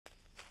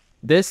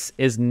This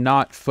is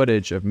not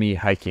footage of me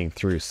hiking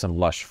through some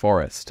lush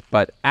forest,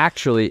 but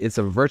actually it's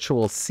a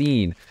virtual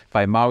scene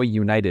by Maui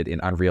United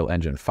in Unreal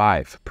Engine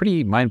 5.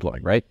 Pretty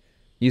mind-blowing, right?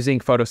 Using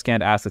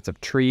photoscanned assets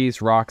of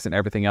trees, rocks, and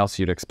everything else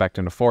you'd expect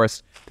in a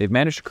forest, they've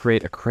managed to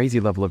create a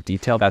crazy level of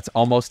detail that's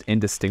almost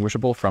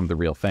indistinguishable from the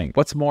real thing.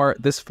 What's more,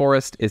 this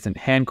forest isn't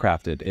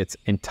handcrafted, it's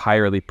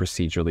entirely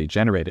procedurally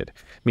generated,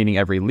 meaning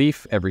every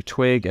leaf, every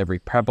twig, every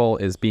pebble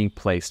is being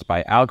placed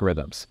by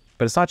algorithms.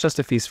 But it's not just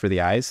a feast for the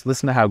eyes.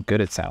 Listen to how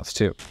good it sounds,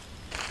 too.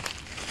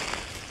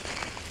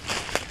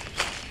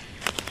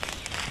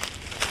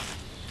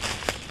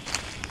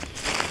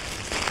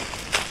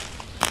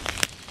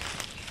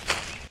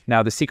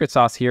 Now, the secret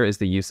sauce here is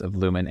the use of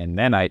Lumen and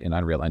Nanite in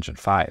Unreal Engine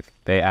 5.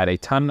 They add a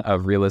ton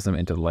of realism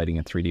into the lighting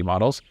and 3D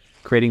models,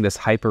 creating this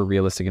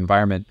hyper-realistic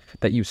environment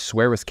that you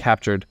swear was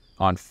captured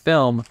on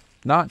film,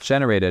 not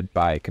generated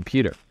by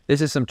computer. This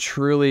is some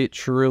truly,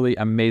 truly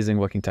amazing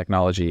looking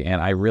technology,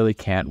 and I really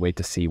can't wait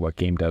to see what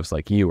game devs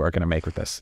like you are going to make with this.